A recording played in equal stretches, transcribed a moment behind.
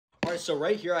Alright, so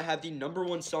right here I have the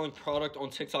 #1 selling product on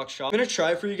TikTok Shop. I'm gonna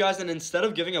try it for you guys, and instead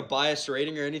of giving a biased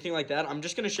rating or anything like that, I'm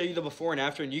just gonna show you the before and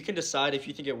after, and you can decide if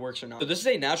you think it works or not. So this is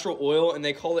a natural oil, and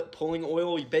they call it pulling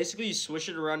oil. You swish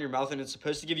it around your mouth, and it's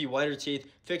supposed to give you whiter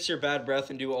teeth, fix your bad breath,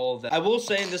 and do all of that. I will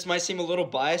say, and this might seem a little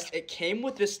biased, it came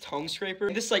with this tongue scraper,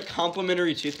 and this like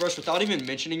complimentary toothbrush without even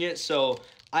mentioning it, so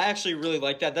I actually really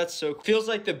like that. That's so cool. Feels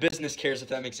like the business cares, if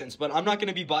that makes sense. But I'm not going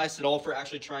to be biased at all for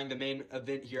actually trying the main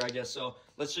event here, I guess. So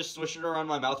let's just swish it around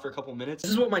my mouth for a couple minutes.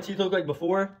 This is what my teeth look like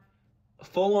before.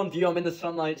 Full on view. I'm in the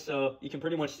sunlight, so you can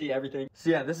pretty much see everything. So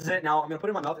yeah, this is it. Now I'm going to put it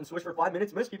in my mouth and swish for 5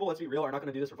 minutes. Most people, let's be real, are not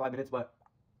going to do this for 5 minutes, but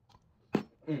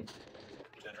if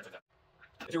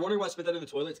you're wondering why I spit that in the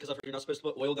toilet, it's because you're not supposed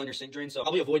to put oil down your sink drain, so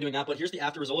probably avoid doing that. But here's the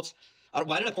after results.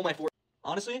 Why did I pull my forehead?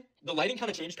 Honestly, the lighting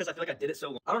kind of changed because I feel like I did it so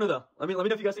long. I don't know though. Let me know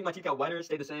if you guys think my teeth got whiter,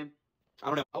 stayed the same. I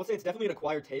don't know. I would say it's definitely an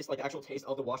acquired taste, like actual taste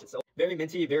of the wash itself. Very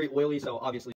minty, very oily, so obviously.